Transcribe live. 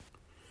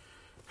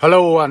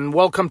Hello and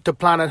welcome to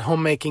Planet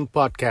Homemaking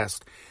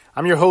Podcast.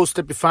 I'm your host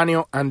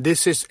Epifanio and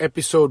this is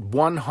episode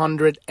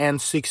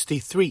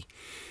 163.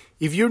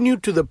 If you're new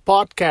to the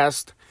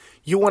podcast,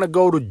 you want to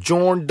go to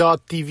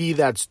journ.tv,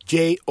 that's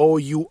JOURN.tv.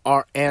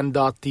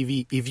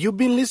 If you've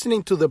been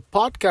listening to the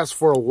podcast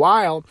for a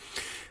while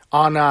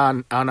on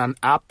an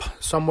app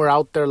somewhere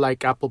out there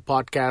like Apple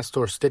Podcast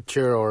or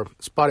Stitcher or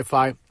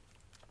Spotify,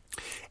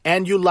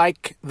 and you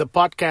like the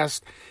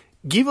podcast,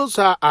 give us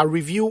a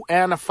review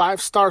and a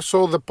 5-star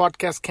so the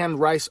podcast can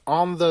rise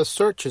on the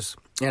searches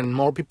and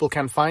more people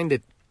can find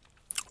it.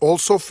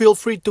 Also, feel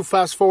free to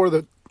fast forward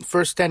the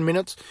first 10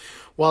 minutes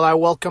while I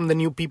welcome the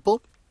new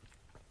people.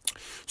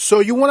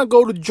 So you want to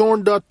go to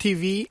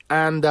journ.tv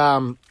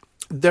and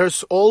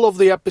there's all of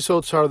the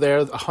episodes are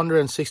there,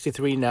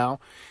 163 now.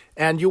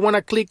 And you want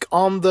to click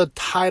on the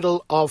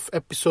title of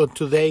episode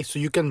today so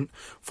you can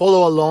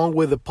follow along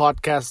with the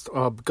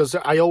podcast because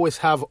I always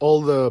have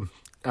all the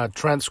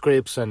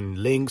transcripts and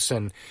links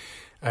and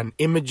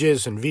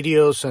images and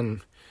videos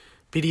and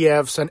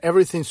PDFs and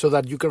everything so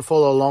that you can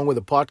follow along with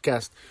the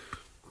podcast.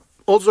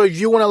 Also, if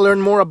you want to learn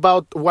more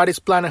about what is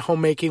Planet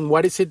Homemaking,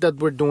 what is it that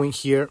we're doing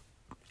here,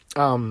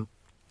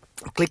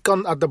 click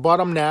on at the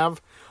bottom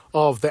nav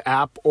of the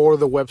app or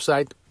the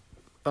website.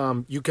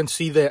 You can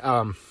see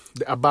the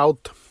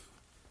About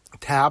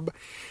tab,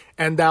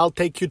 and that'll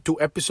take you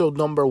to episode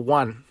number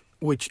 1,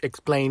 which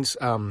explains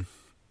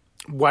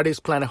what is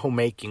Planet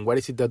Homemaking, what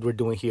is it that we're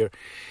doing here.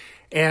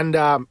 And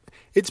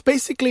it's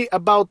basically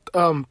about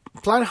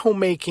Planet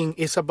Homemaking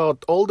is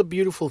about all the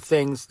beautiful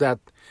things that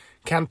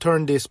can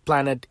turn this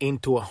planet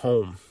into a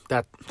home,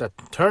 that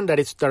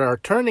are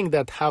turning,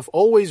 that have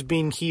always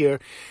been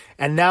here,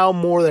 and now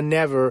more than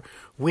ever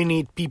we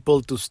need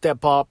people to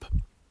step up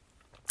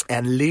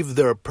and live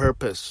their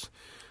purpose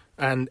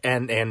and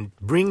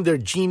bring their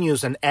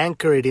genius and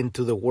anchor it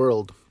into the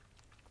world.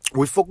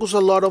 We focus a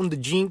lot on the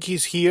Gene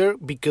Keys here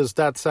because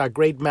that's a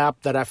great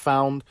map that I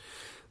found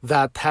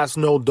that has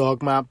no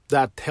dogma,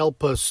 that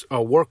help us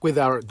work with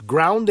our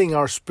grounding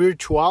our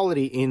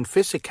spirituality in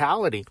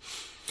physicality.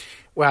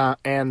 Well,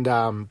 and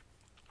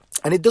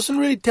it doesn't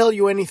really tell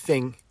you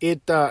anything.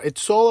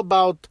 It's all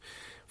about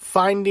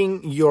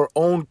finding your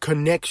own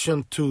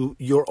connection to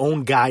your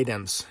own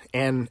guidance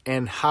and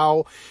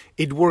how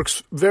it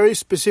works very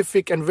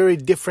specific and very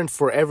different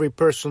for every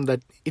person.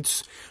 That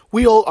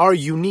we all are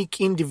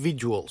unique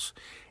individuals,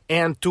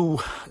 and to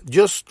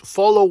just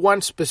follow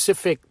one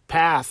specific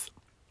path,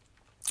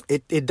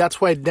 that's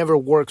why it never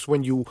works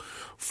when you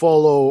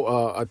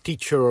follow a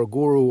teacher or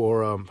guru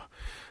or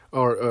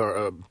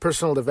a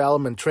personal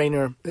development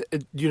trainer.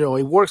 It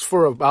works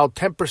for about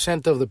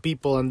 10% of the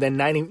people, and then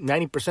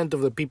 90%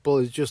 of the people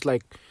is just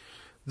like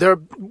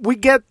we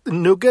get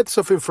nuggets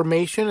of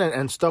information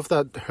and stuff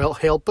that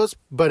help us,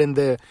 but in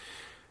the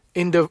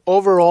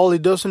overall,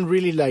 it doesn't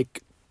really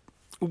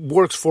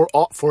works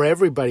for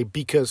everybody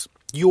because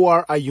you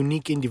are a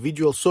unique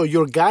individual. So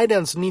your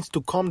guidance needs to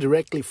come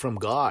directly from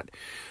God,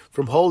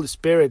 from Holy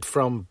Spirit,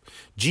 from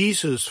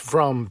Jesus,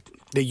 from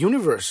the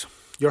universe,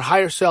 your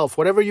higher self,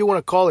 whatever you want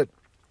to call it.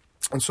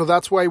 And so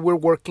that's why we're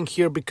working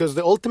here, because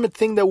the ultimate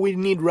thing that we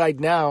need right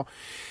now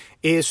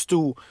is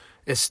to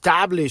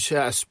establish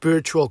a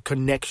spiritual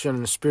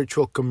connection, a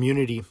spiritual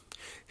community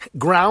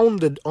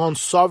grounded on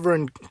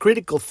sovereign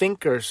critical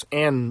thinkers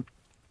and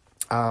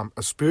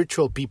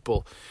spiritual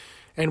people.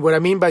 And what I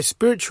mean by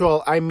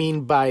spiritual, I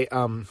mean by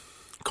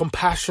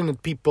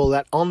compassionate people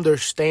that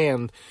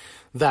understand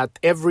that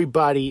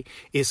everybody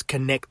is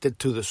connected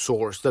to the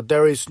source,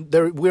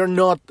 that we're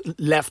not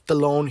left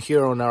alone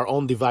here on our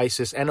own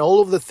devices, and all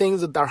of the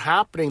things that are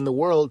happening in the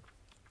world,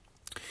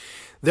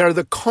 they're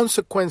the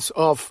consequence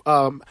of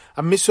a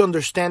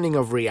misunderstanding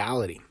of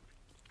reality.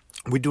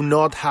 We do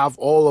not have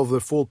all of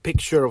the full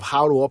picture of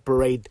how to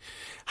operate,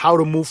 how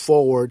to move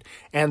forward,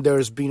 and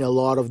there's been a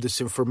lot of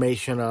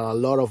disinformation, a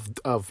lot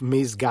of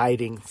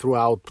misguiding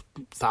throughout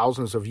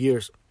thousands of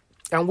years.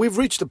 And we've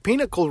reached the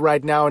pinnacle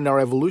right now in our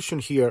evolution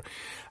here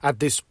at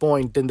this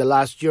point in the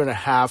last year and a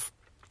half.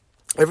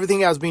 Everything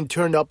has been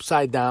turned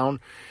upside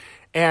down,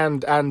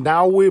 and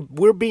now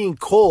we're being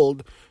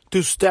called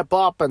to step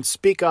up and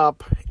speak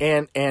up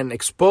and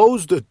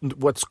expose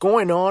what's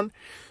going on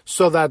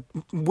so that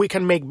we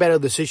can make better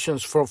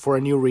decisions for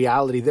a new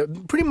reality.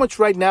 Pretty much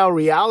right now,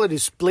 reality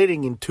is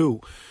splitting in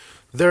two.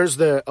 There's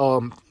the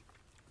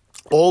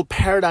old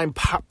paradigm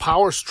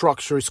power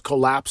structure is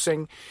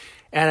collapsing,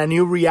 and a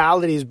new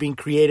reality is being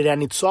created,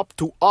 and it's up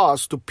to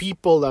us, to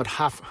people that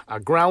have a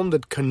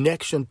grounded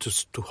connection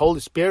to Holy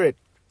Spirit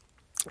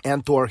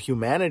and to our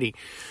humanity,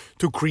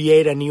 to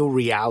create a new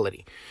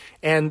reality.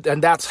 And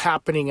that's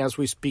happening as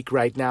we speak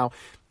right now.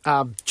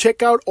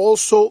 Check out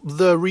also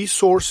the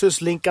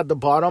resources link at the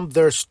bottom.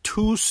 There's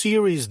 2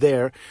 series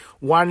there.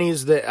 One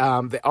is the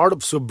Art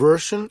of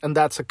Subversion, and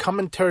that's a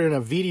commentary on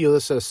a video.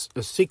 This is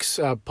a 6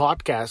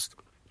 podcast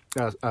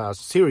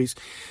series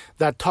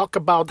that talk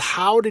about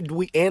how did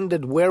we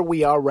ended where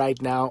we are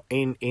right now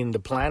in the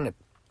planet,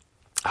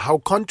 how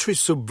countries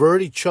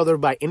subvert each other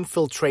by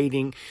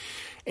infiltrating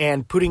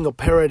and putting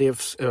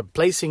operatives,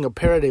 placing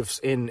operatives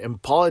in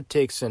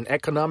politics and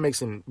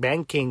economics and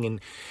banking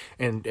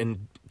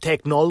and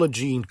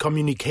technology and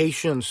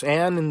communications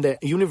and in the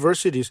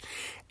universities.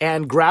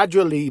 And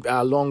gradually,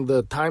 along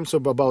the times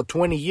of about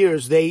 20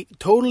 years, they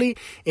totally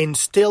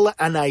instill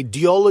an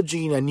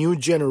ideology in a new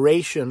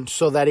generation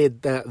so that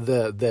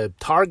the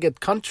target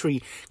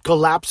country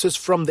collapses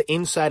from the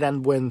inside.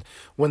 And when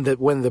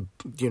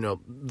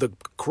the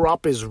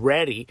crop is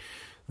ready,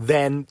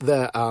 then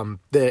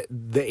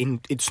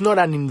it's not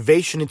an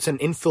invasion, it's an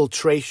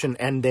infiltration,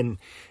 and then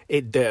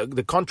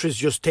the country is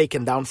just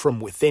taken down from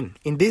within.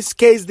 In this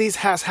case, this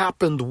has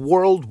happened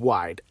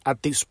worldwide.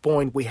 At this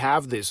point, we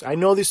have this. I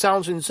know this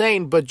sounds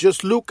insane, but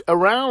just look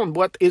around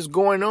what is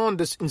going on,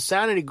 this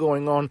insanity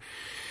going on.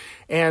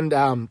 And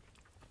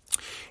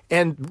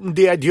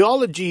the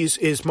ideology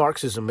is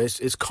Marxism,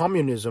 is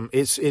communism,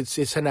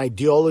 it's an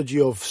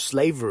ideology of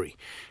slavery.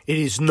 It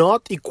is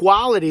not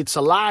equality, it's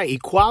a lie.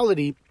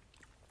 Equality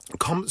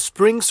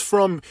springs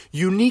from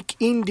unique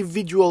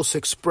individuals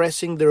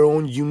expressing their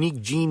own unique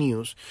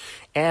genius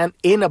and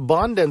in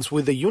abundance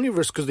with the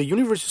universe, because the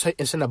universe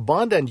is an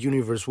abundant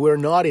universe. We're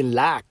not in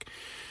lack.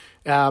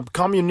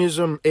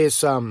 Communism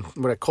is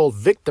what I call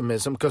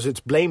victimism, because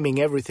it's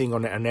blaming everything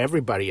on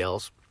everybody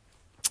else.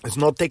 It's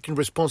not taking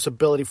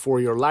responsibility for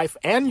your life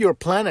and your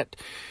planet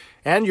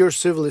and your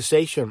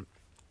civilization.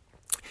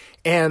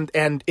 And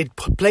it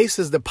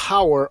places the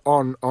power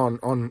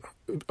on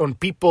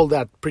people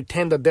that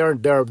pretend that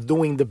they're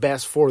doing the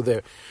best for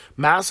the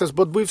masses.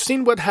 But we've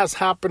seen what has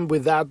happened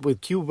with that,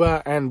 with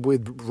Cuba and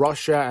with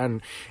Russia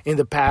and in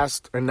the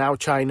past, and now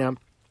China.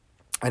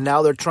 And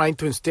now they're trying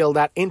to instill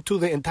that into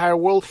the entire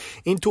world,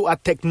 into a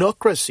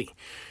technocracy.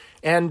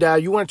 And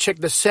you want to check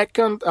the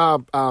second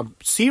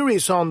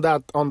series on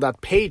that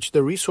page,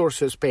 the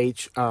resources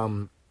page.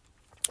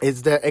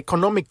 It's the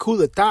economic coup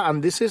d'etat,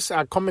 and this is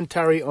a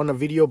commentary on a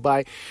video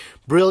by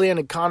brilliant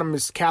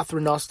economist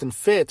Catherine Austin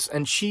Fitts,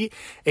 and she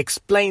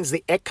explains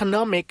the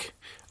economic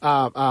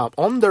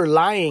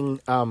underlying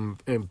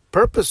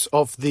purpose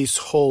of this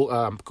whole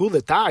coup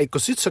d'etat,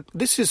 because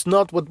this is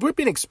not what we've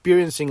been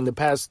experiencing in the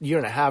past year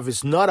and a half.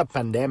 Is not a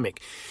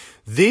pandemic.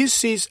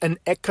 This is an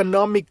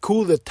economic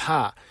coup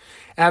d'etat,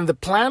 and the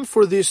plan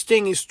for this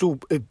thing is to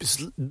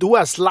do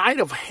a sleight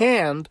of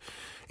hand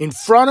in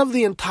front of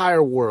the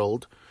entire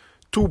world,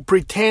 to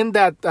pretend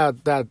that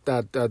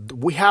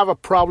we have a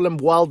problem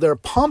while they're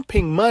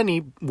pumping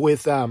money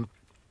with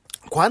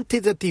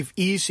quantitative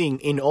easing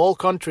in all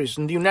countries.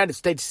 In the United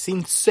States, it's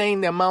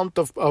insane the amount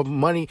of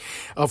money.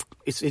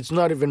 It's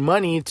not even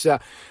money, it's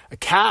a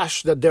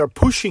cash that they're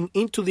pushing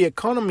into the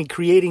economy,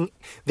 creating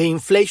the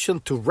inflation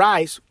to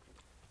rise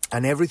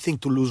and everything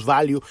to lose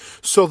value,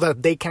 so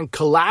that they can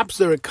collapse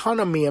their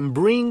economy and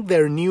bring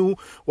their new,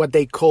 what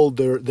they call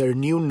their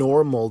new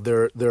normal,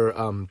 their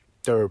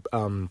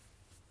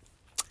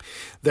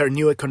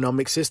new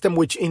economic system,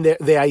 which in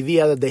the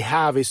idea that they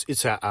have is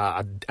it's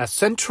a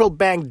central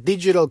bank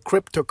digital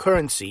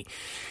cryptocurrency,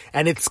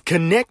 and it's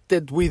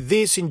connected with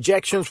these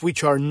injections,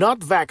 which are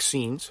not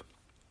vaccines,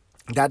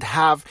 that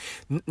have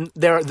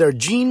their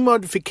gene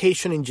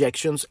modification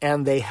injections,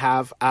 and they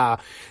have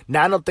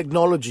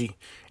nanotechnology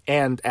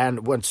and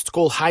what's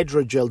called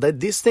hydrogel. That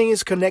this thing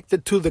is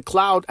connected to the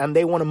cloud, and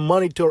they want to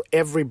monitor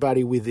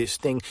everybody with this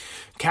thing.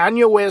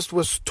 Kanye West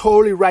was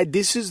totally right.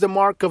 This is the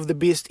mark of the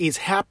beast. It's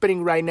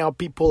happening right now.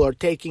 People are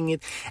taking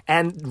it,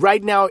 and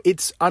right now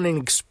it's on an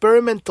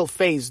experimental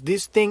phase.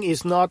 This thing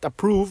is not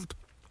approved,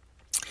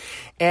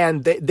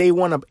 and they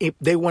want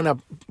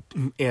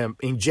to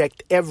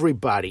inject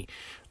everybody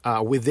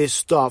with this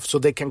stuff so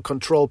they can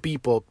control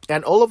people,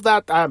 and all of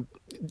that.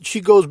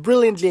 She goes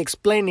brilliantly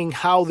explaining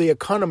how the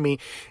economy,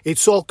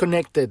 it's all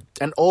connected,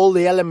 and all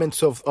the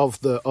elements of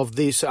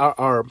this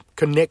are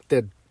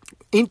connected,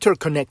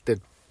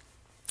 interconnected.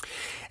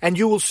 And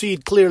you will see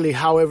it clearly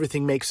how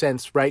everything makes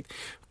sense, right?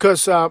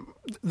 Because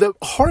the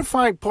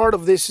horrifying part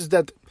of this is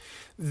that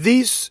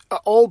this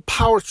all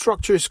power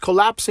structure is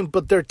collapsing,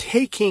 but they're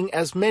taking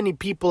as many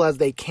people as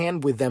they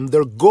can with them.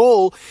 Their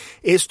goal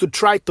is to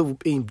try to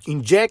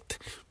inject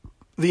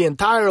the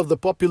entire of the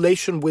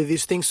population with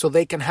these things so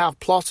they can have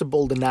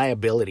plausible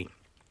deniability.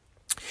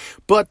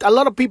 But a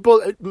lot of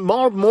people,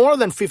 more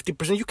than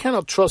 50%, you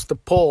cannot trust the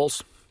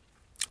polls.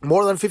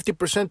 More than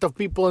 50% of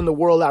people in the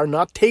world are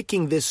not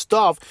taking this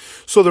stuff,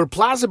 so their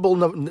plausible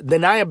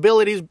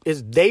deniability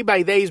is day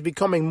by day is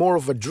becoming more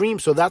of a dream.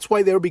 So that's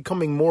why they're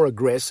becoming more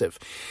aggressive.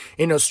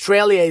 In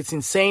Australia, it's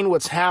insane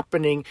what's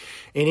happening.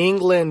 In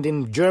England,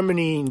 in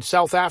Germany, in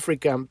South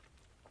Africa,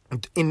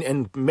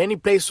 in many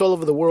places all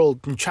over the world.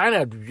 In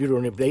China,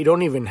 they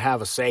don't even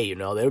have a say. You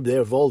know,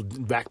 they've all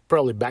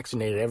probably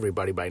vaccinated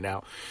everybody by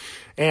now,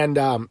 and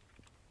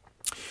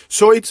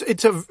So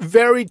it's a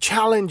very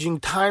challenging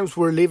times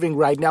we're living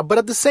right now. But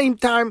at the same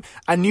time,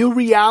 a new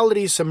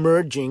reality is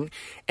emerging,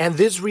 and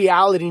this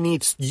reality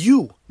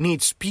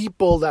needs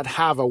people that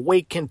have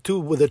awakened to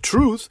with the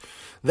truth,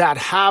 that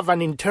have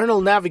an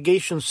internal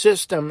navigation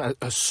system,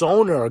 a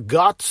sonar, a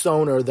God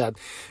sonar, that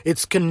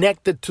it's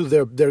connected to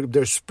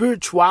their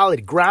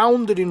spirituality,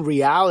 grounded in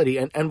reality.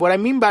 And what I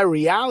mean by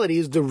reality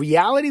is the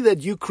reality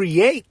that you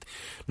create,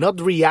 not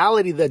the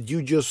reality that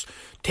you just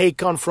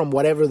take on from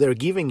whatever they're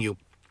giving you.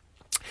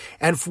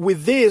 And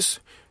with this,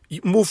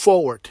 move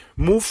forward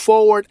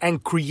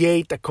and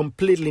create a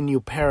completely new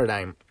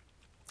paradigm.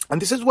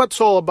 And this is what's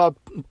all about,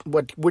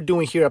 what we're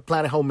doing here at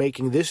Planet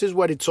Homemaking. This is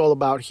what it's all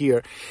about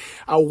here.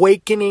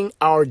 Awakening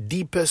our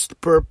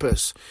deepest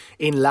purpose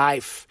in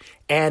life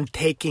and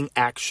taking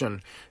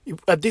action.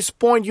 At this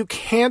point, you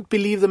can't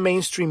believe the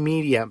mainstream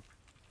media.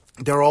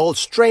 They're all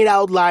straight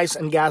out lies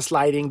and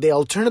gaslighting. The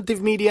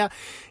alternative media,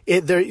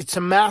 it's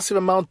a massive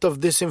amount of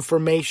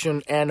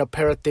disinformation and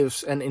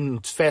operatives and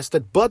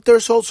infested, but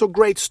there's also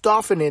great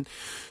stuff in it.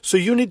 So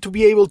you need to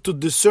be able to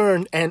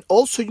discern, and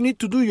also you need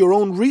to do your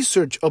own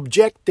research,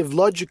 objective,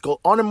 logical,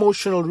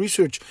 unemotional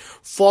research,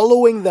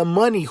 following the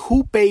money,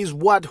 who pays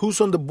what, who's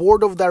on the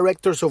board of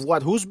directors of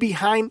what, who's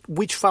behind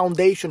which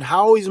foundation,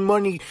 how is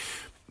money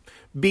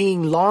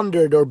being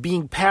laundered or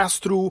being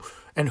passed through,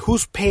 and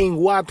who's paying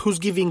what, who's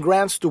giving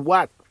grants to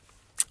what.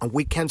 And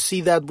we can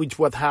see that with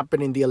what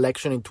happened in the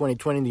election in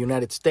 2020 in the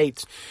United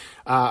States,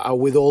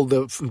 with all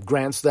the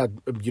grants that,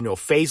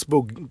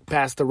 Facebook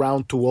passed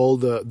around to all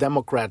the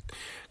Democrat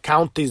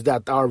counties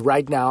that are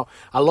right now.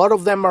 A lot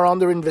of them are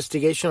under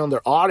investigation, under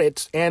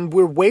audits, and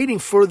we're waiting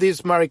for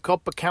this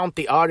Maricopa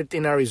County audit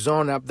in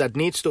Arizona that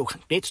needs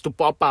to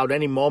pop out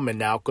any moment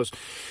now, because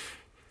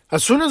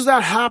as soon as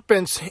that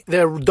happens,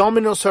 the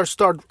dominoes are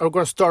going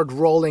to start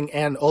rolling,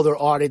 and other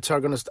audits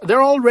are going to. There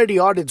are already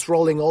audits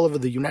rolling all over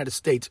the United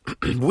States.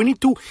 We need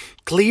to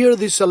clear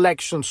this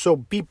election so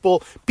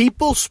people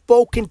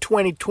spoke in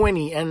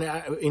 2020,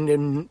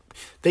 and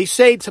they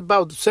say it's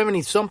about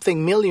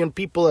 70-something million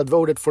people that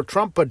voted for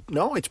Trump, but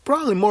no, it's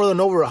probably more than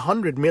over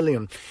 100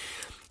 million,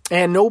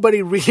 and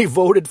nobody really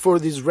voted for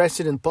this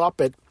resident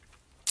puppet.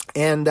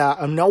 And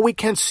now we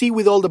can see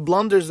with all the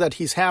blunders that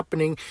he's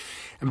happening,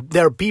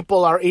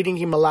 people are eating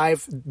him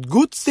alive.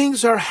 Good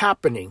things are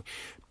happening.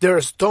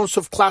 There's tons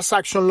of class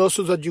action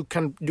lawsuits that you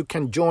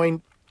can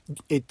join.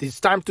 It is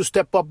time to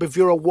step up if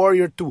you're a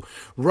warrior to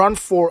run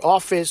for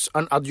office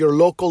at your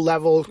local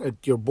level,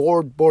 at your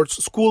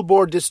school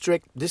board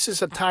district. This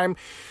is a time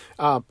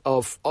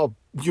to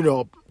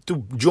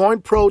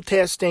join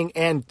protesting,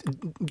 and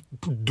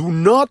do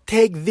not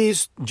take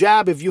this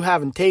jab if you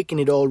haven't taken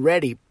it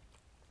already.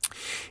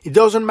 It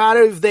doesn't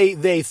matter if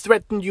they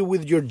threaten you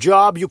with your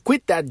job, you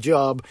quit that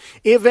job.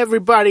 If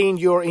everybody in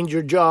your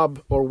job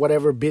or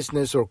whatever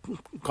business or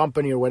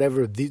company or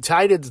whatever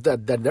decided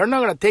that they're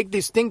not going to take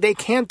this thing, they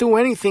can't do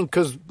anything,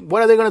 because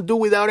what are they going to do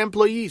without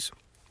employees?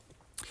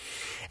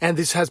 And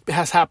this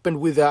has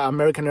happened with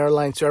American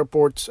Airlines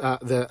airports,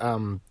 not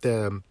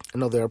the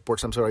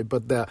airports, I'm sorry,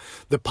 but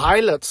the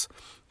pilots.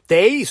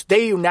 They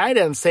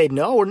united and said,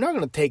 no, we're not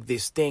going to take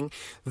this thing.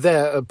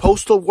 The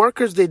postal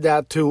workers did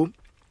that too.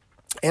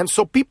 And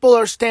so people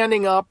are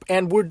standing up,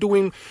 and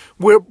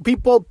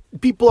people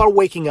are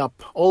waking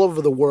up all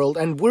over the world,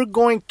 and we're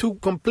going to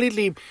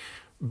completely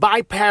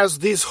bypass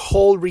this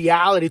whole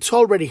reality. It's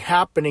already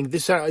happening.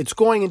 It's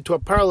going into a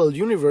parallel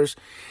universe,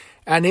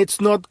 and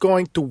it's not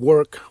going to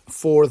work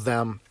for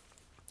them.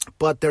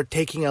 But they're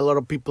taking a lot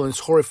of people, and it's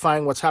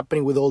horrifying what's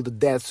happening with all the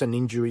deaths and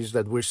injuries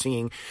that we're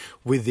seeing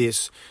with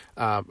this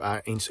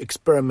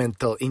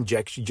experimental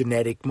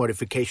genetic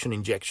modification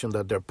injection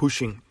that they're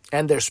pushing.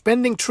 And they're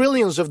spending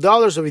trillions of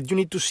dollars of it. You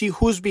need to see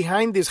who's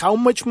behind this, how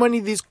much money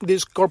these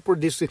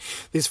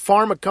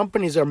pharma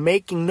companies are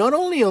making, not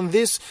only on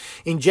these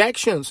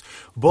injections,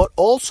 but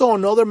also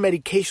on other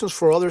medications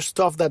for other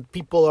stuff that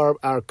people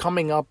are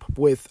coming up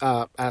with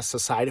as a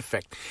side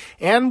effect.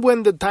 And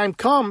when the time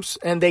comes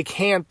and they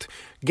can't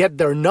get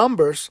their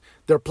numbers,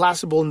 their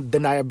plausible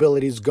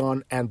deniability is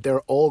gone, and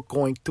they're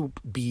going to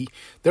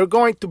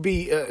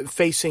be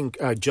facing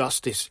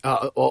justice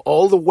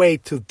all the way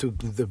to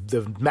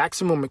the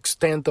maximum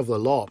extent of the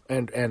law,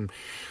 and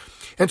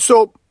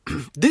so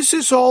this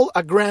is all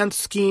a grand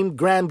scheme,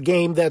 grand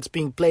game that's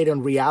being played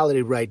on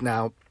reality right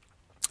now.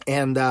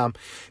 And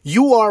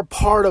you are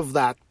part of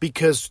that,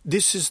 because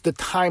this is the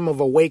time of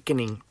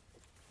awakening.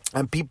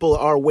 And people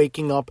are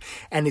waking up,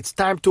 and it's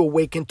time to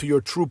awaken to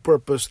your true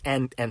purpose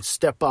and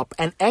step up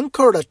and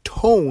anchor a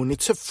tone.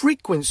 It's a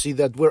frequency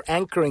that we're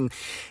anchoring,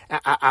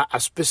 a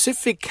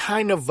specific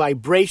kind of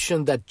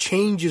vibration that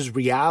changes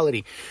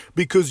reality,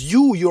 because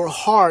your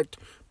heart,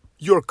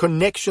 your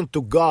connection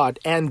to God,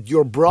 and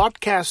your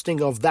broadcasting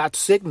of that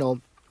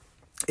signal,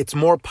 it's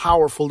more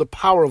powerful. The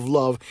power of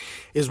love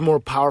is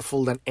more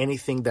powerful than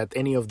anything that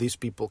any of these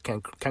people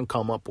can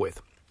come up with.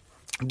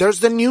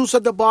 There's the news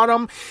at the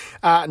bottom,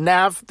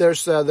 Nav.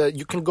 There's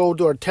you can go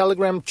to our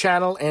Telegram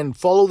channel and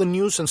follow the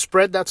news and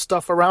spread that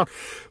stuff around.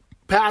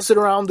 Pass it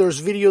around.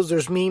 There's videos,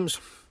 there's memes.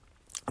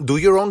 Do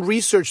your own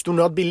research. Do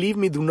not believe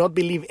me. Do not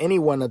believe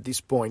anyone at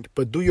this point.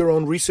 But do your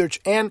own research.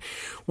 And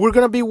we're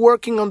going to be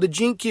working on the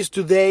Gene Keys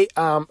today.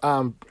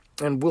 And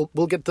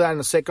we'll get to that in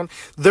a second.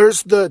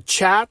 There's the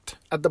chat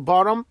at the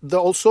bottom.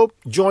 Also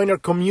join our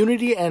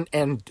community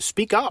and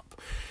speak up.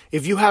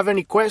 If you have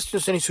any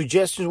questions, any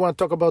suggestions, want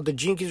to talk about the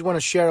Gene Keys, want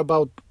to share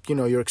about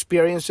your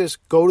experiences,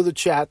 go to the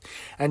chat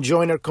and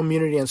join our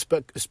community and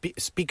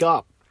speak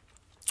up.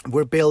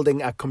 We're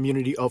building a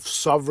community of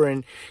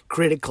sovereign,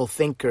 critical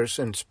thinkers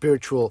and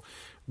spiritual,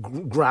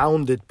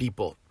 grounded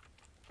people.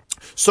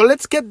 So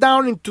let's get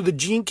down into the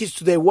Gene Keys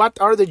today. What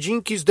are the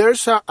Gene Keys?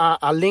 There's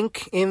a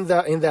link in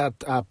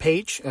that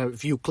page.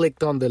 If you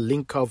clicked on the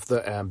link of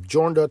the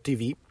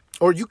Journ.tv,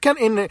 or you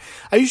can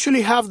I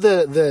usually have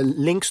the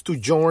links to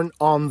Journ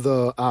on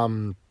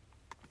the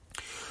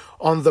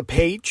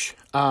page.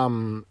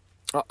 On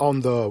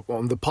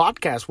the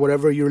podcast,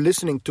 whatever you're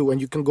listening to, and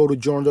you can go to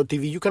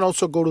Journ.tv. You can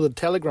also go to the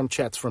Telegram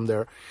chats from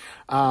there.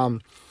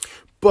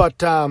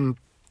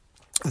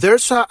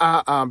 There's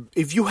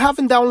if you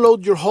haven't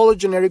downloaded your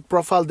hologenetic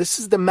profile, this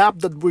is the map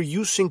that we're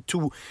using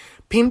to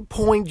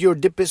pinpoint your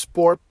deepest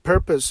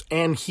purpose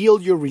and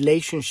heal your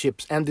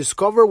relationships and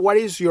discover what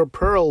is your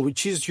pearl,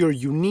 which is your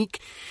unique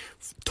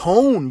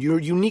tone, your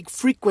unique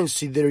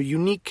frequency, their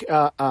unique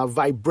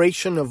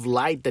vibration of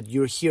light that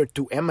you're here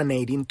to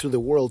emanate into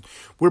the world.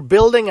 We're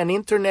building an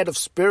internet of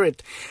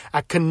spirit,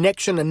 a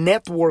connection, a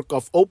network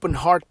of open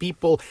heart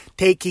people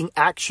taking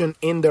action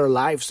in their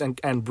lives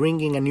and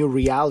bringing a new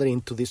reality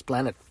into this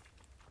planet.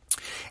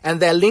 And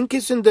the link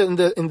is in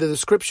the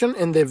description,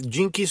 in the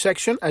Gene Key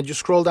section. As you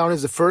scroll down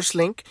is the first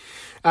link.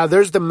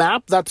 There's the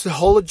map. That's the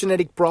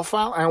hologenetic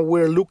profile. And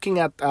we're looking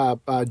at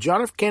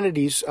John F.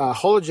 Kennedy's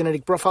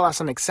hologenetic profile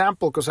as an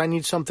example because I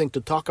need something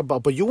to talk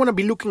about. But you want to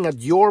be looking at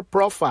your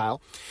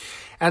profile.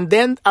 And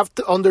then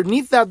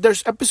underneath that,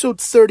 there's episode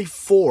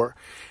 34.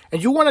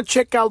 And you want to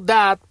check out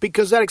that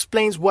because that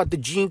explains what the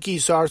Gene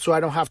Keys are, so I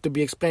don't have to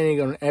be explaining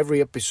it on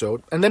every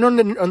episode. And then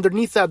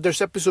underneath that,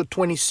 there's episode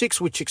 26,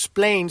 which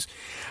explains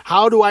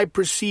how do I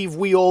perceive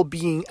we all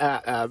being,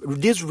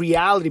 this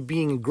reality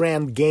being a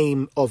grand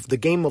game of the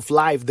game of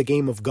life, the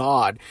game of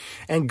God.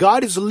 And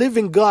God is a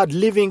living God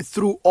living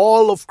through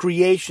all of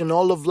creation,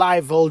 all of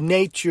life, all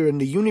nature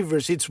and the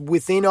universe. It's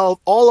within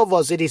all of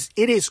us. It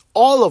is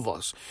all of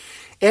us.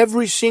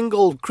 Every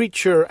single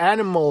creature,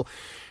 animal,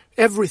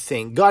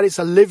 everything. God is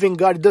a living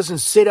God. It doesn't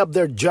sit up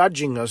there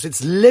judging us.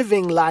 It's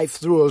living life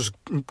through us,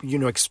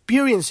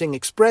 experiencing,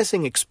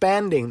 expressing,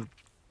 expanding.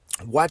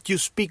 What you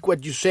speak,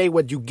 what you say,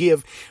 what you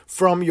give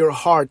from your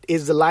heart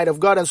is the light of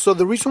God. And so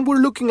the reason we're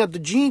looking at the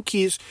Gene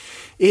Keys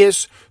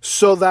is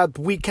so that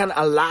we can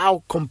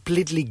allow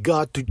completely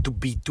God to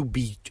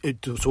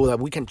so that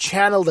we can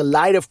channel the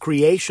light of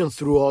creation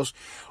through us,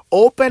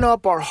 open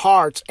up our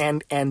hearts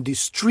and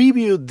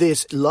distribute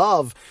this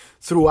love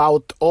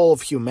throughout all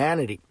of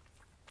humanity.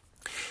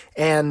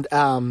 And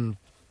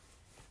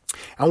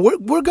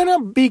we're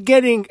gonna be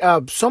getting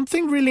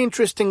something really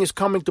interesting is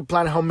coming to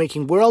Planet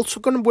Homemaking. We're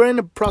in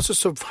the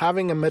process of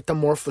having a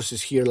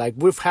metamorphosis here. Like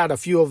we've had a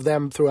few of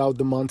them throughout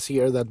the months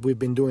here that we've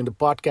been doing the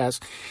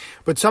podcast,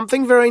 but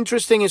something very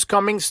interesting is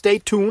coming. Stay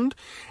tuned.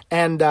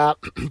 And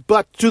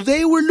but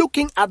today we're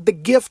looking at the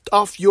gift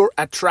of your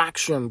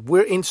attraction.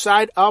 We're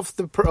inside of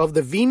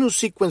the Venus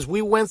sequence.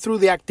 We went through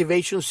the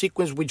activation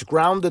sequence, which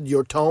grounded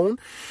your tone.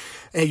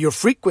 Your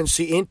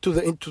frequency into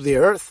the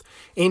earth,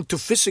 into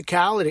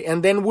physicality.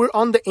 And then we're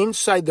on the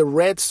inside, the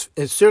red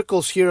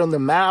circles here on the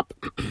map.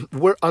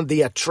 We're on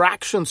the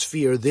attraction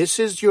sphere. This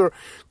is your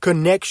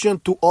connection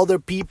to other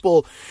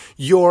people,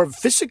 your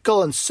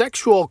physical and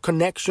sexual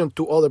connection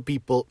to other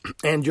people,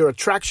 and your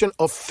attraction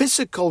of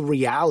physical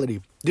reality.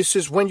 This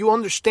is when you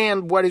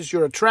understand what is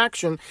your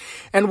attraction.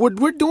 And what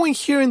we're doing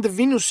here in the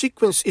Venus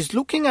sequence is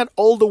looking at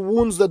all the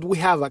wounds that we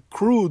have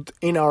accrued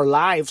in our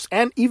lives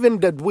and even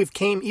that we've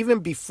came even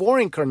before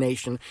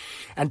incarnation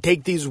and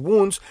take these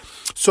wounds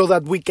so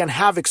that we can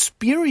have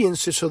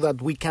experiences so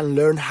that we can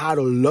learn how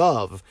to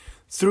love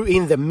through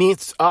in the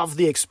midst of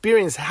the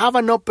experience. Have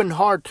an open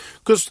heart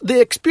because the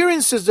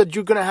experiences that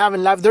you're going to have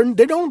in life, they're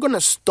not going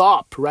to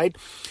stop, right?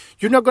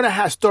 You're not going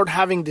to start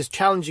having this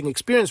challenging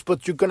experience,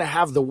 but you're going to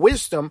have the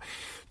wisdom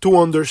to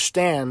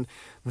understand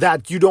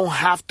that you don't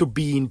have to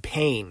be in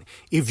pain.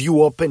 If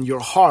you open your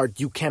heart,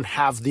 you can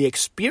have the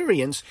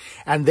experience,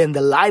 and then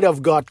the light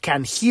of God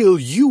can heal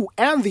you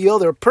and the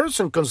other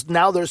person because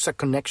now there's a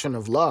connection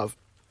of love.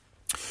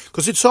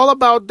 Because it's all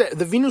about,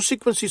 the Venus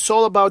sequence is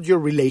all about your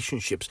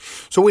relationships.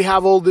 So we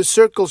have all the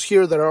circles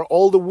here that are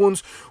all the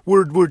wounds.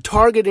 We're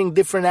targeting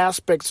different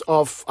aspects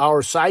of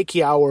our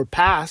psyche, our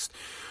past,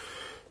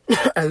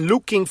 and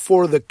looking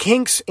for the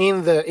kinks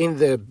in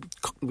the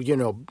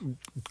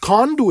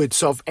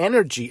conduits of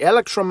energy,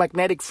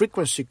 electromagnetic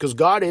frequency, because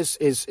God is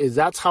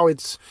that's how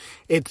it's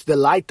the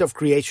light of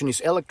creation is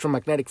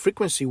electromagnetic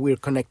frequency. We're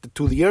connected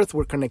to the earth,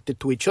 we're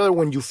connected to each other.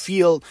 When you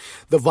feel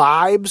the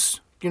vibes,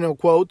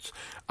 quotes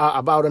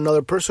about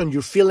another person,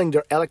 you're feeling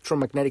their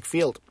electromagnetic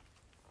field.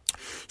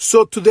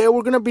 So today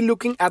we're going to be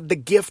looking at the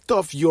gift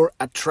of your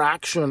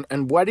attraction.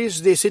 And what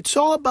is this? It's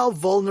all about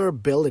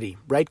vulnerability,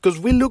 right? Because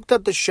we looked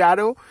at the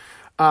shadow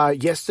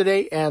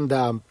yesterday and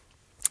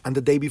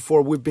the day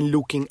before. We've been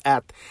looking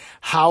at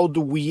how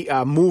do we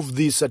move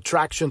this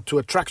attraction to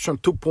attraction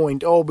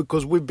 2.0,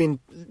 because we've been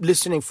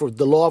listening for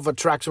the law of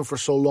attraction for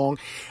so long,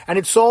 and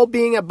it's all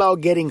being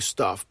about getting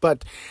stuff.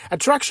 But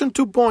attraction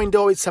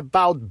 2.0, it's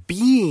about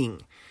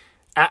being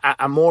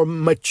a more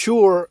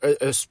mature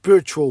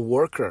spiritual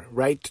worker,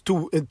 right?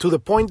 To the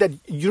point that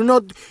you're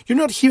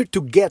not here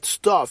to get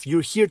stuff.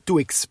 You're here to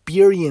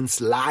experience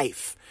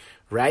life,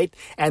 right?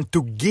 And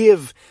to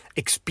give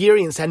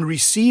experience and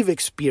receive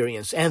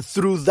experience. And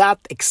through that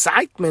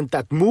excitement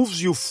that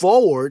moves you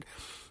forward,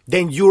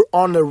 then you're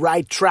on the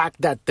right track,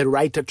 that the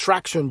right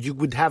attraction, you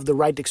would have the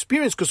right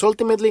experience. Because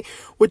ultimately,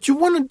 what you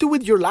want to do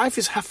with your life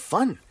is have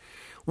fun.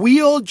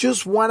 We all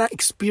just want to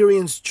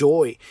experience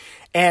joy.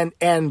 And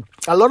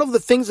a lot of the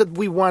things that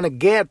we want to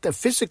get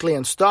physically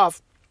and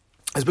stuff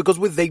is because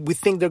we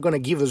think they're going to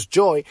give us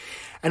joy.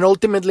 And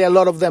ultimately, a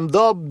lot of them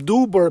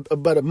do,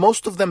 but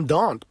most of them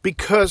don't,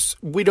 because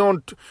we're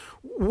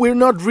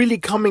not really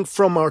coming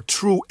from our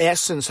true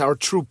essence, our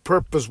true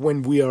purpose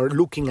when we are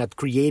looking at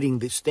creating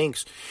these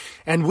things.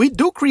 And we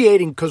do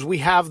creating because we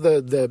have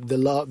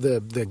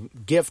the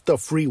gift of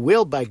free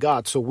will by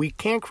God. So we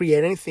can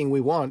create anything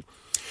we want.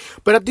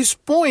 But at this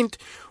point,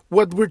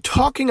 what we're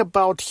talking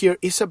about here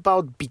is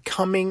about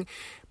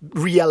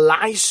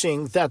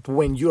realizing that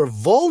when you're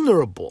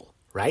vulnerable,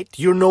 right,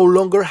 you no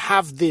longer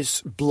have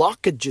these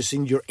blockages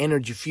in your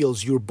energy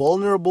fields. You're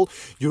vulnerable,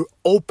 you're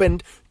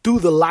open to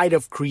the light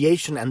of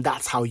creation, and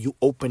that's how you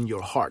open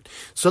your heart.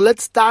 So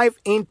let's dive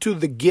into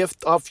the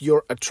gift of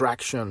your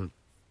attraction.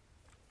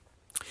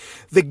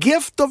 The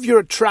gift of your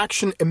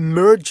attraction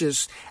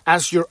emerges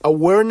as your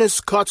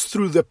awareness cuts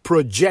through the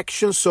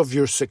projections of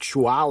your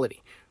sexuality.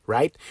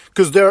 Right?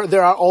 Because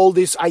there are all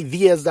these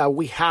ideas that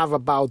we have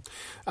about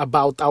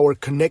our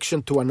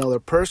connection to another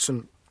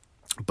person,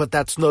 but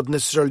that's not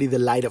necessarily the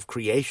light of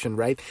creation,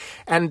 right?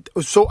 And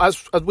so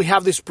as we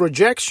have these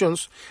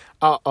projections,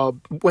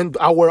 when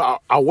our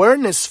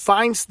awareness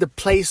finds the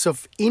place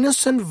of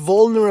innocent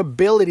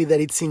vulnerability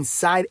that it's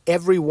inside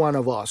every one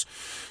of us.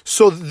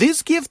 So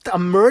this gift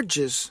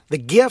emerges, the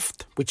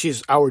gift, which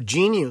is our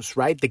genius,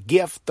 right? The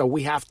gift that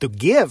we have to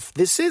give.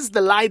 This is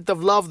the light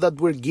of love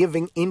that we're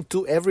giving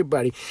into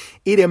everybody.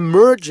 It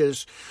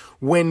emerges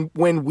when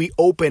we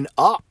open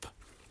up.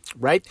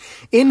 Right?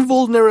 In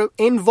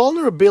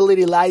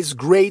vulnerability lies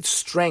great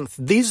strength.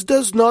 This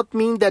does not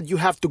mean that you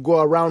have to go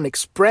around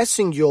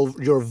expressing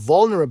your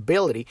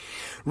vulnerability,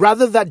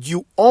 rather that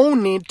you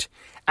own it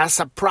as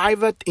a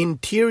private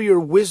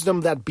interior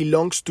wisdom that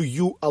belongs to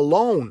you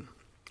alone.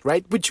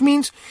 Right? Which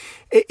means,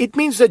 it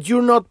means that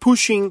you're not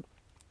pushing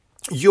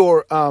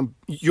your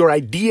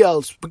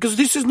ideals, because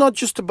this is not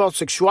just about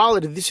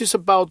sexuality. This is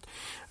about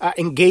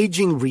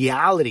engaging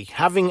reality,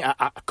 having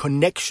a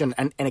connection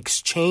and an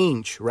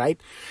exchange,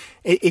 right?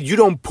 You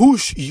don't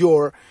push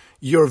your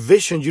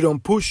vision. You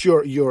don't push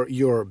your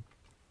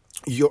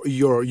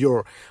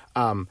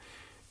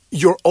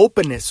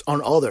openness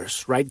on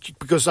others, right?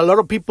 Because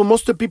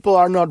most of the people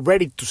are not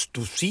ready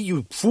to see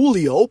you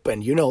fully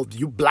open.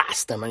 You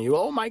blast them and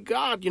oh my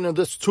God,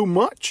 that's too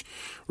much,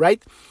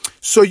 right?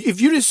 So if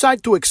you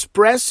decide to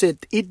express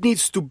it, it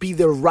needs to be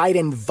the right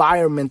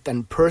environment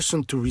and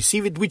person to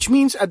receive it, which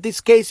means, at this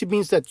case, it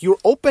means that you're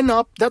open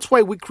up. That's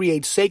why we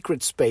create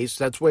sacred space.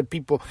 That's why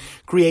people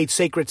create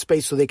sacred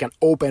space, so they can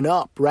open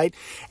up, right?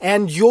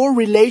 And your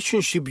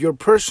relationship, your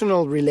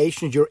personal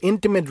relationship, your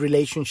intimate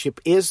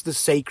relationship is the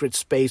sacred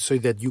space, so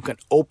that you can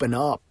open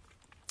up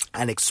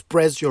and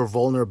express your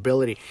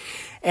vulnerability.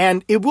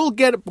 And it will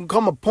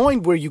become a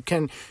point where you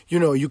can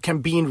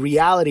be in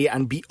reality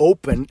and be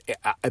open,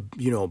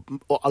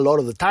 a lot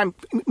of the time.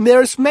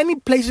 There's many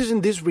places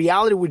in this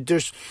reality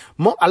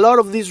where a lot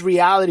of this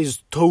reality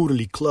is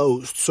totally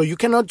closed. So you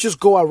cannot just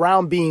go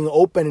around being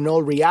open in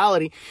all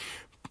reality,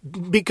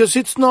 because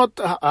it's not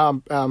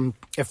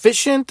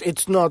efficient.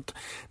 It's not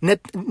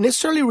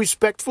necessarily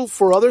respectful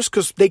for others,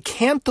 because they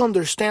can't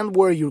understand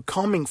where you're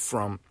coming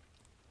from.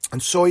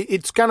 And so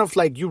it's kind of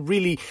like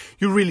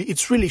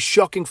it's really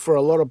shocking for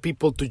a lot of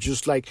people to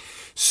just like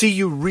see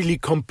you really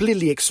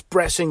completely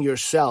expressing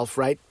yourself,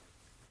 right?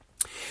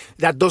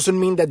 That doesn't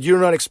mean that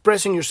you're not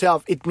expressing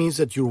yourself. It means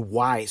that you're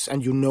wise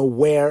and you know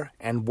where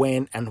and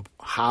when and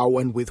how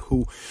and with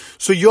who.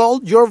 So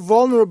your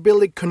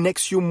vulnerability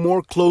connects you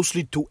more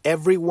closely to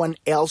everyone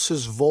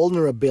else's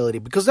vulnerability,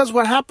 because that's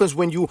what happens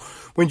when you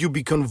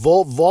become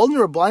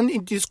vulnerable.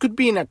 And this could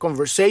be in a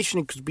conversation,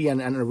 it could be in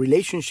a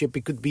relationship,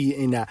 it could be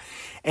in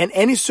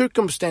any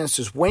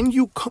circumstances. When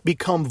you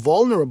become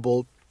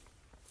vulnerable,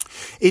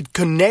 it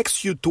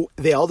connects you to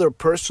the other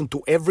person,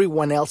 to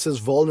everyone else's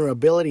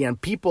vulnerability. And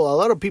a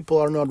lot of people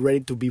are not ready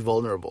to be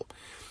vulnerable.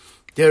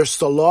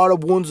 There's a lot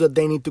of wounds that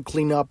they need to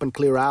clean up and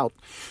clear out.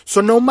 So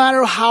no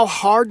matter how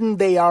hardened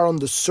they are on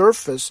the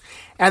surface,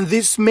 and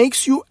this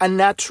makes you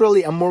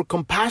naturally a more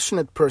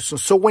compassionate person.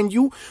 So when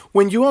you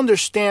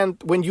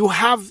understand, when you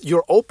have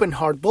your open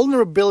heart,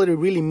 vulnerability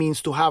really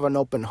means to have an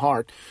open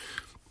heart.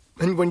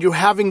 And when you're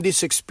having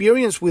this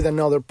experience with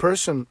another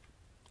person,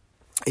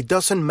 it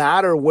doesn't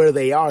matter where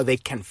they are, they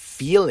can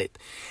feel it.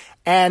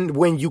 And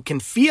when you can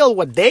feel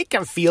what they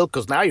can feel,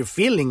 because now you're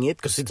feeling it,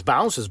 because it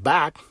bounces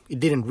back, it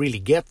didn't really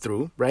get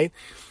through, right?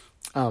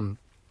 Then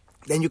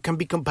you can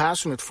be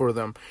compassionate for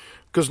them.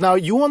 Because now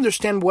you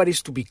understand what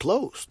is to be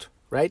closed,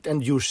 right?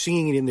 And you're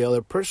seeing it in the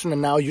other person.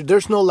 And now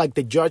there's no like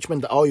the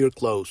judgment, oh, you're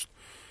closed.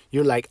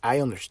 You're like, I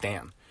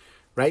understand,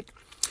 right?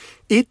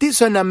 It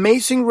is an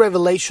amazing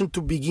revelation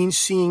to begin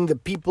seeing the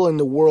people in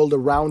the world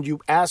around you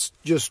as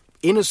just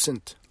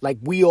innocent, like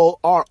we all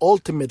are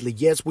ultimately.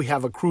 Yes, we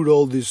have accrued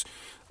all this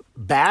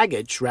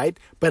baggage, right?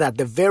 But at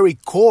the very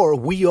core,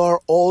 we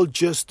are all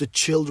just the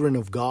children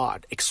of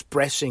God,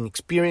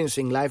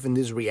 experiencing life in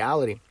this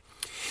reality.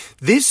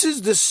 This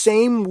is the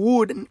same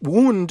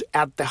wound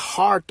at the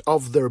heart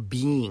of their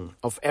being,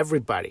 of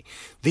everybody.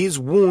 This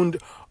wound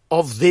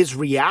of this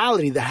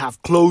reality that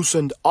have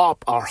closed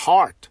up our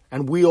heart.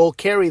 And we all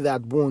carry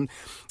that wound.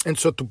 And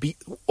so to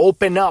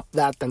open up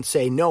that and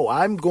say, no,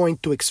 I'm going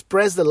to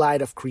express the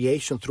light of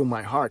creation through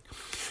my heart.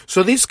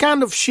 So this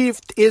kind of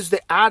shift is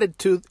the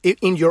attitude,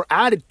 in your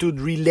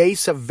attitude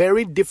relays a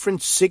very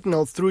different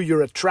signal through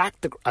your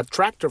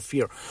attractor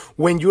field.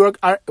 When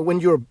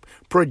you're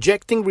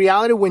projecting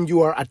reality, when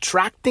you are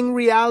attracting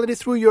reality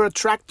through your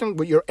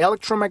with your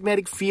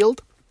electromagnetic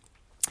field,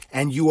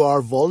 and you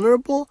are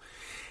vulnerable.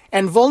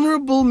 And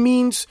vulnerable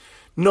means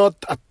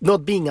not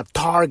being a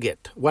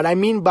target. What I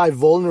mean by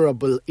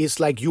vulnerable is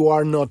like you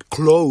are not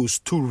close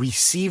to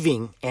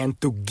receiving and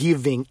to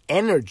giving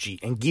energy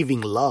and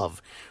giving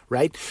love,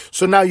 right?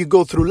 So now you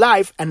go through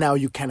life and now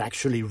you can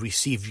actually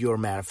receive your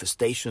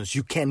manifestations.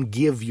 You can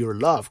give your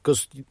love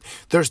because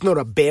there's not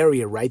a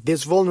barrier, right?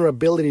 This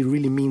vulnerability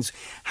really means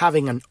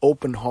having an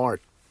open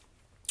heart.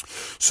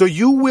 So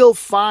you will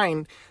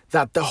find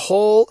that the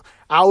whole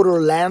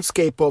outer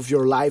landscape of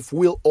your life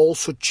will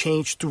also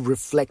change to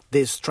reflect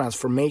this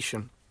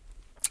transformation.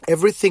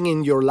 Everything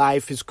in your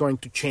life is going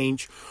to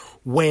change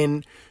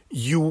when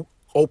you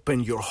open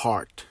your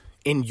heart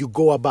and you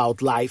go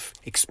about life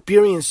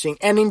experiencing,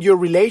 and in your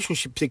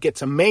relationships, it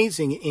gets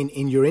amazing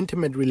in your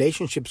intimate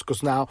relationships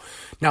because now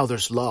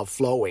there's love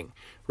flowing,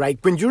 right?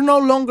 When you're no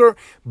longer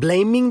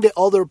blaming the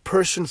other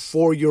person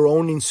for your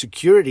own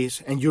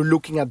insecurities and you're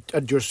looking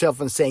at yourself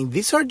and saying,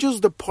 these are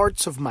just the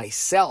parts of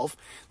myself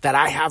that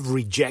I have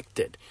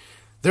rejected.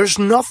 There's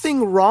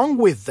nothing wrong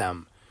with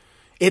them.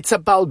 It's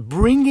about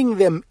bringing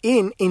them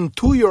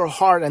into your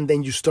heart, and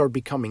then you start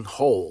becoming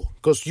whole.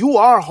 Because you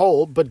are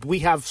whole, but we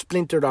have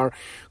splintered our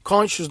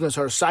consciousness,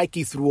 our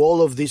psyche through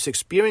all of these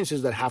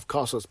experiences that have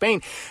caused us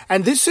pain.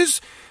 And it's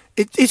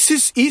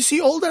just easy.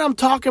 All that I'm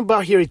talking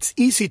about here, it's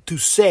easy to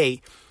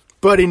say.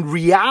 But in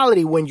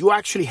reality, when you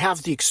actually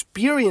have the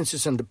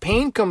experiences and the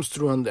pain comes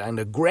through and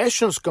the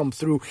aggressions come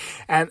through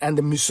and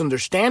the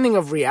misunderstanding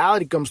of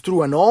reality comes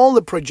through and all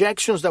the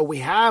projections that we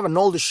have and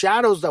all the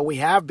shadows that we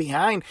have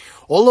behind,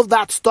 all of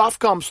that stuff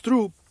comes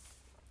through,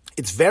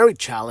 it's very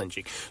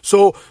challenging.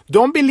 So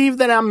don't believe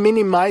that I'm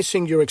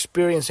minimizing your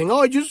experiencing.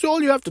 Oh, just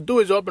all you have to do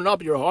is open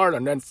up your heart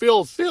and then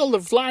feel the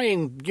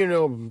flying,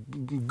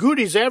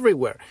 goodies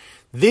everywhere.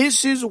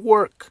 This is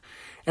work.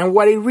 And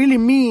what it really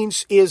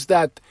means is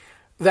that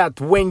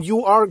when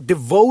you are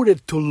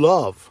devoted to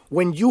love,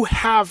 when you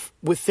have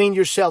within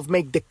yourself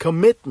make the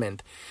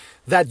commitment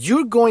that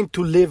you're going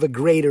to live a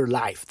greater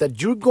life,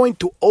 that you're going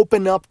to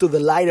open up to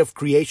the light of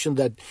creation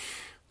that,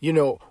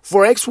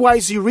 for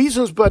XYZ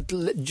reasons, but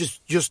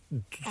just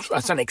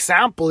as an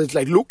example, it's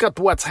like, look at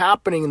what's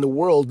happening in the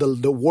world.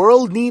 The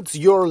world needs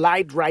your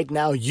light right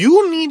now.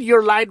 You need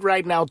your light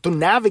right now to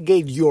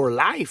navigate your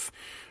life,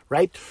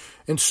 right?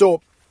 And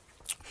so,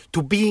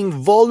 to being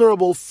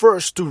vulnerable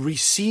first to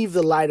receive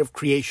the light of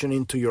creation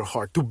into your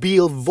heart, to be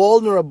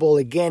vulnerable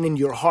again in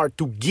your heart,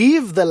 to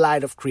give the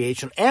light of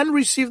creation and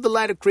receive the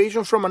light of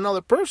creation from another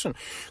person.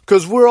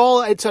 Because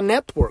it's a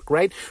network,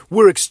 right?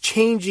 We're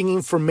exchanging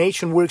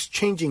information, we're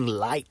exchanging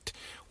light,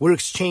 we're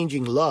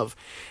exchanging love.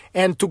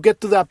 And to get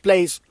to that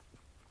place,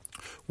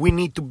 we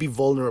need to be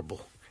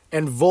vulnerable.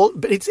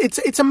 But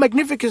it's a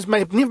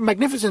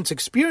magnificent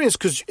experience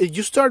because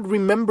you start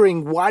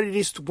remembering what it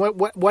is,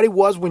 what it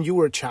was when you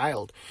were a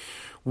child.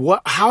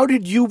 How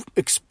did you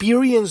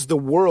experience the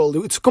world?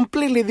 It's a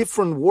completely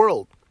different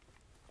world.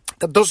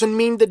 That doesn't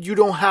mean that you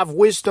don't have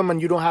wisdom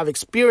and you don't have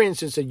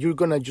experiences and you're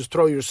gonna just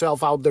throw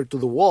yourself out there to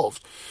the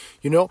wolves.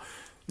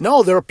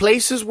 No, there are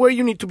places where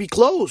you need to be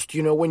closed.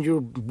 When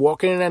you're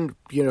walking in and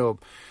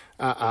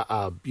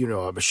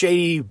a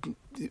shady,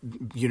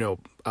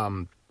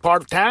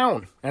 part of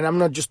town, and I'm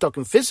not just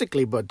talking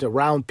physically, but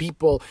around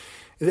people.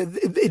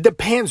 It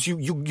depends.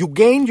 You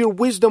gain your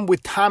wisdom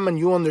with time, and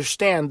you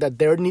understand that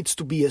there needs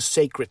to be a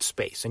sacred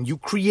space, and you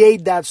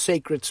create that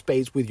sacred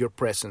space with your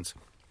presence.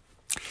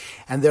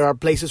 And there are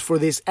places for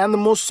this. And the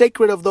most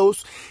sacred of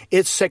those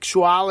is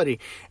sexuality.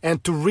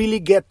 And to really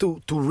get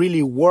to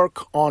really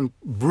work on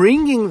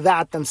bringing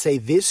that and say,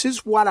 this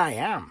is what I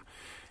am.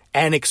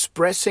 And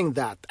expressing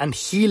that and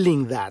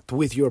healing that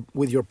with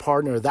your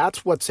partner.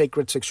 That's what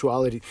sacred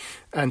sexuality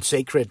and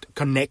sacred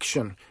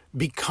connection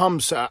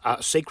becomes a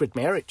sacred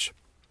marriage.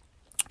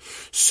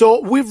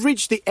 So we've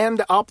reached the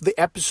end of the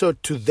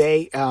episode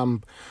today.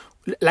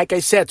 Like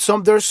I said,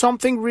 there's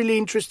something really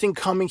interesting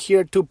coming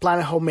here to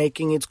Planet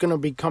Homemaking. It's going to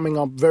be coming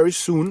up very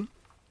soon.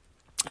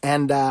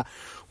 And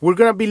we're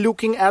going to be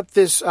looking at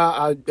this,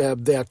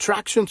 the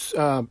attractions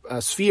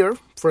sphere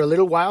for a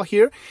little while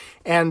here.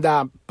 And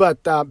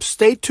but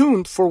stay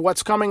tuned for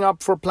what's coming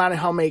up for Planet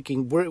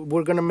Homemaking.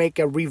 We're going to make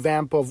a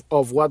revamp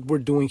of what we're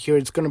doing here.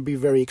 It's going to be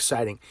very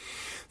exciting.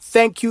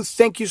 Thank you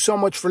so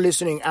much for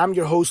listening. I'm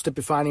your host,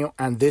 Epifanio,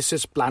 and this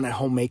is Planet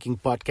Homemaking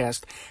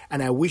Podcast.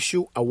 And I wish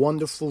you a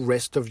wonderful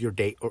rest of your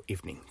day or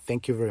evening.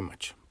 Thank you very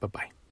much. Bye-bye.